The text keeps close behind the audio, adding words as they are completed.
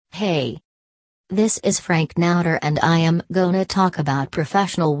Hey, this is Frank Nauter and I am gonna talk about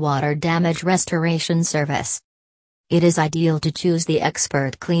professional water damage restoration service. It is ideal to choose the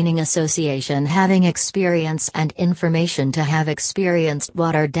expert cleaning association having experience and information to have experienced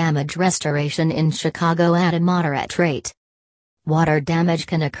water damage restoration in Chicago at a moderate rate. Water damage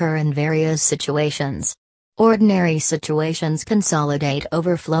can occur in various situations. Ordinary situations consolidate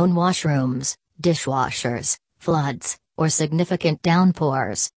overflown washrooms, dishwashers, floods, or significant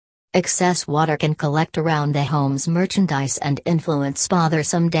downpours. Excess water can collect around the home's merchandise and influence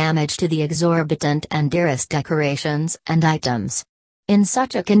bothersome damage to the exorbitant and dearest decorations and items. In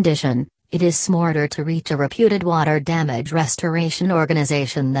such a condition, it is smarter to reach a reputed water damage restoration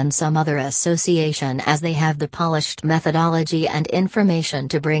organization than some other association, as they have the polished methodology and information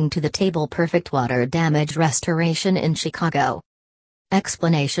to bring to the table. Perfect water damage restoration in Chicago.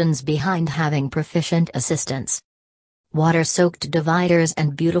 Explanations behind having proficient assistance. Water-soaked dividers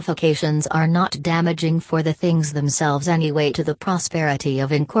and beautifications are not damaging for the things themselves anyway to the prosperity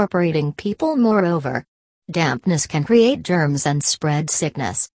of incorporating people. Moreover, dampness can create germs and spread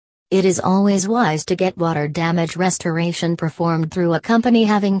sickness. It is always wise to get water damage restoration performed through a company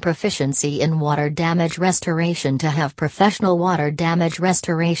having proficiency in water damage restoration to have professional water damage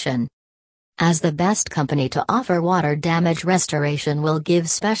restoration. As the best company to offer water damage restoration will give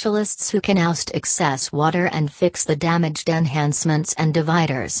specialists who can oust excess water and fix the damaged enhancements and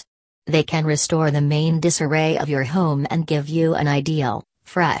dividers. They can restore the main disarray of your home and give you an ideal,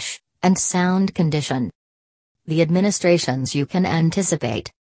 fresh, and sound condition. The administrations you can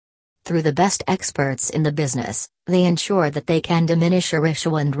anticipate. Through the best experts in the business, they ensure that they can diminish your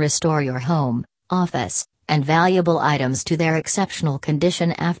issue and restore your home, office, and valuable items to their exceptional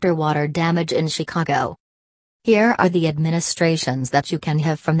condition after water damage in Chicago. Here are the administrations that you can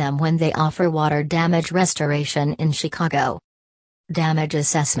have from them when they offer water damage restoration in Chicago. Damage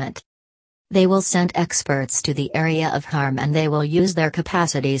assessment. They will send experts to the area of harm and they will use their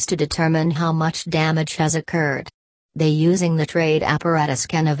capacities to determine how much damage has occurred. They, using the trade apparatus,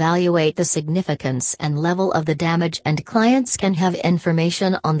 can evaluate the significance and level of the damage, and clients can have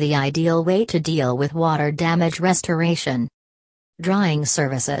information on the ideal way to deal with water damage restoration. Drying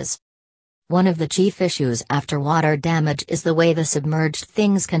services. One of the chief issues after water damage is the way the submerged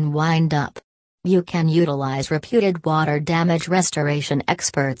things can wind up. You can utilize reputed water damage restoration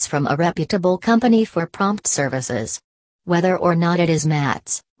experts from a reputable company for prompt services. Whether or not it is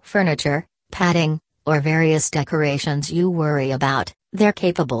mats, furniture, padding, or various decorations you worry about, their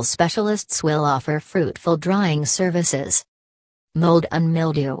capable specialists will offer fruitful drying services. Mold and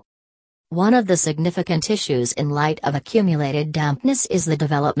mildew. One of the significant issues in light of accumulated dampness is the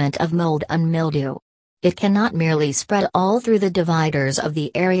development of mold and mildew. It cannot merely spread all through the dividers of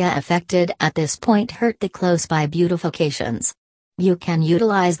the area affected at this point, hurt the close-by beautifications. You can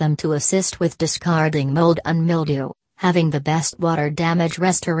utilize them to assist with discarding mold and mildew, having the best water damage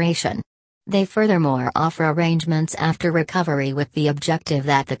restoration. They furthermore offer arrangements after recovery with the objective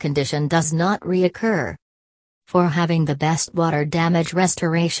that the condition does not reoccur. For having the best water damage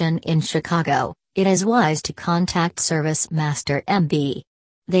restoration in Chicago, it is wise to contact Service Master MB.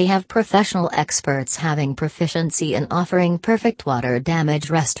 They have professional experts having proficiency in offering perfect water damage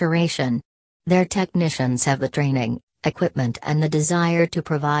restoration. Their technicians have the training, equipment and the desire to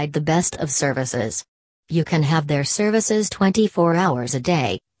provide the best of services. You can have their services 24 hours a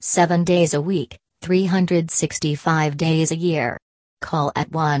day, 7 days a week, 365 days a year. Call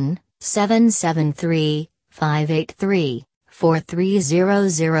at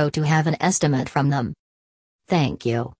 1-773-583-4300 to have an estimate from them. Thank you.